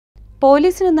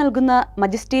പോലീസിന് നൽകുന്ന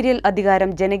മജിസ്റ്റീരിയൽ അധികാരം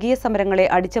ജനകീയ സമരങ്ങളെ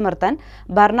അടിച്ചമർത്താൻ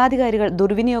ഭരണാധികാരികൾ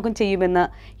ദുർവിനിയോഗം ചെയ്യുമെന്ന്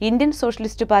Indian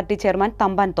socialist party chairman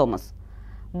Thampan Thomas.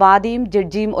 വാദിയും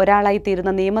ജഡ്ജിയും ഒരാളായി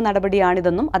തീരുന്ന നിയമ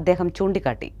നടപടിയാണിതെന്നും അദ്ദേഹം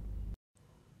ചൂണ്ടിക്കാട്ടി.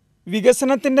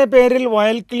 വികസനത്തിന്റെ പേരിൽ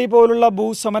വയൽക്കിളി പോലുള്ള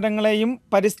ഭൂസമരങ്ങളെയും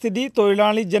പരിസ്ഥിതി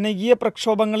തൊഴിലാളി ജനകീയ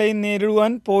പ്രക്ഷോഭങ്ങളെയും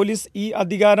നേരിടുവാൻ പോലീസ് ഈ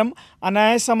അധികാരം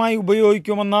അനായാസമായി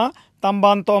ഉപയോഗിക്കുമെന്ന്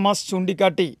തമ്പാൻ തോമസ്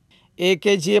ചൂണ്ടിക്കാട്ടി.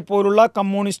 AKGയെ പോലുള്ള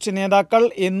കമ്മ്യൂണിസ്റ്റ് നേതാക്കൾ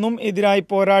എന്നും എതിരായി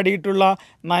പോരാടിയിട്ടുള്ള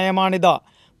നയമാണിത്.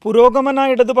 പുരോഗമന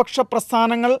ഇടതുപക്ഷ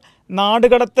പ്രസ്ഥാനങ്ങൾ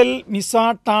നാടുകടത്തൽ, മിസ,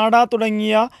 ടാഡ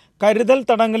തുടങ്ങിയ കരുതൽ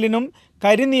തടങ്കലിനും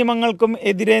കരിനിയമങ്ങൾക്കും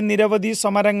എതിരെ നിരവധി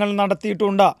സമരങ്ങൾ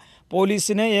നടത്തിയിട്ടുണ്ട്.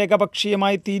 പോലീസിന്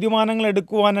ഏകപക്ഷീയമായി തീരുമാനങ്ങൾ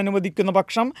എടുക്കുവാൻ അനുവദിക്കുന്ന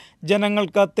പക്ഷം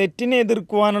ജനങ്ങൾക്ക് തെറ്റിനെ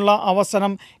എതിർക്കുവാനുള്ള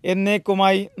അവസരം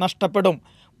എന്നേക്കുമായി നഷ്ടപ്പെടും.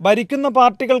 ഭരിക്കുന്ന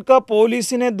പാർട്ടികൾക്ക്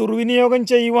പോലീസിനെ ദുർവിനിയോഗം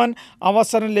ചെയ്യുവാൻ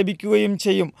അവസരം ലഭിക്കുകയും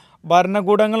ചെയ്യും.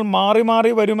 ഭരണകൂടങ്ങൾ മാറി മാറി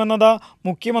വരുമെന്നത്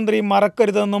മുഖ്യമന്ത്രി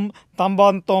മറക്കരുതെന്നും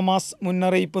തമ്പാൻ തോമസ്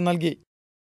മുന്നറിയിപ്പ് നൽകി.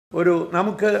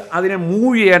 നമുക്ക് അതിനെ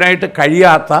മൂവ് ചെയ്യാനായിട്ട്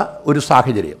കഴിയാത്ത ഒരു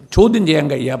സാഹചര്യം, ചോദ്യം ചെയ്യാൻ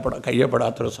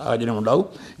കഴിയപ്പെടാത്തൊരു സാഹചര്യം ഉണ്ടാവും.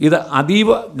 ഇത് അതീവ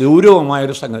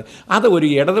ഗൗരവമായൊരു സംഗതി. അത് ഒരു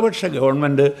ഇടതുപക്ഷ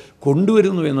ഗവൺമെൻറ്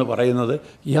കൊണ്ടുവരുന്നു എന്ന് പറയുന്നത്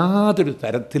യാതൊരു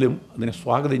തരത്തിലും അതിനെ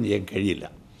സ്വാഗതം ചെയ്യാൻ കഴിയില്ല.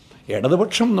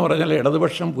 ഇടതുപക്ഷം എന്ന് പറഞ്ഞാൽ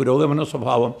ഇടതുപക്ഷം പുരോഗമന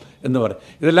സ്വഭാവം എന്ന് പറയും.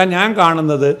 ഇതെല്ലാം ഞാൻ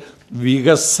കാണുന്നത്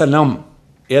വികസനം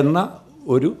എന്ന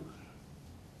ഒരു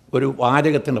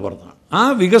വാചകത്തിൻ്റെ പുറത്താണ്. ആ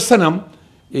വികസനം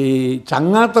ഈ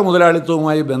ചങ്ങാത്ത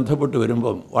മുതലാളിത്തവുമായി ബന്ധപ്പെട്ട്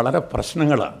വരുമ്പം വളരെ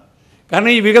പ്രശ്നങ്ങളാണ്.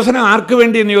 കാരണം ഈ വികസനം ആർക്ക്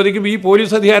വേണ്ടിയെന്ന് ചോദിക്കുമ്പോൾ, ഈ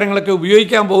പോലീസ് അധികാരങ്ങളൊക്കെ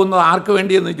ഉപയോഗിക്കാൻ പോകുന്നത് ആർക്ക്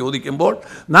വേണ്ടിയെന്ന് ചോദിക്കുമ്പോൾ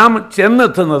നാം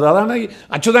ചെന്നെത്തുന്നത് അതാണ്. ഈ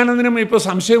അച്യുതാനന്ദനും ഇപ്പോൾ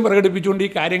സംശയം പ്രകടിപ്പിച്ചുകൊണ്ട് ഈ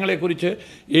കാര്യങ്ങളെക്കുറിച്ച്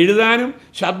എഴുതാനും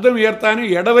ശബ്ദമുയർത്താനും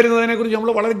ഇടവരുന്നതിനെക്കുറിച്ച്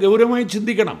നമ്മൾ വളരെ ഗൗരവമായി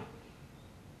ചിന്തിക്കണം.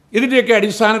 ഇതിൻ്റെയൊക്കെ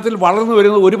അടിസ്ഥാനത്തിൽ വളർന്നു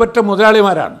വരുന്നത് ഒരുപറ്റം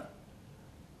മുതലാളിമാരാണ്.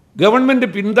 ഗവൺമെൻറ്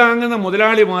പിന്താങ്ങുന്ന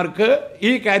മുതലാളിമാർക്ക്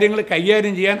ഈ കാര്യങ്ങൾ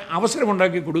കൈകാര്യം ചെയ്യാൻ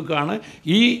അവസരമുണ്ടാക്കി കൊടുക്കുകയാണ്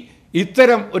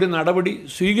ഇത്തരം ഒരു നടപടി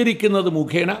സ്വീകരിക്കുന്നത്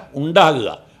മുഖേന ഉണ്ടാകുക.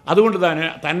 അതുകൊണ്ട്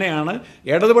തന്നെയാണ്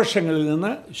ഇടതുപക്ഷങ്ങളിൽ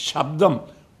നിന്ന് ശബ്ദം,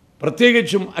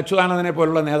 പ്രത്യേകിച്ചും അച്യുതാനന്ദനെ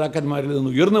പോലുള്ള നേതാക്കന്മാരിൽ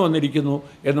നിന്ന് ഉയർന്നു വന്നിരിക്കുന്നു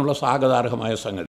എന്നുള്ള സ്വാഗതാർഹമായ സംഗതി.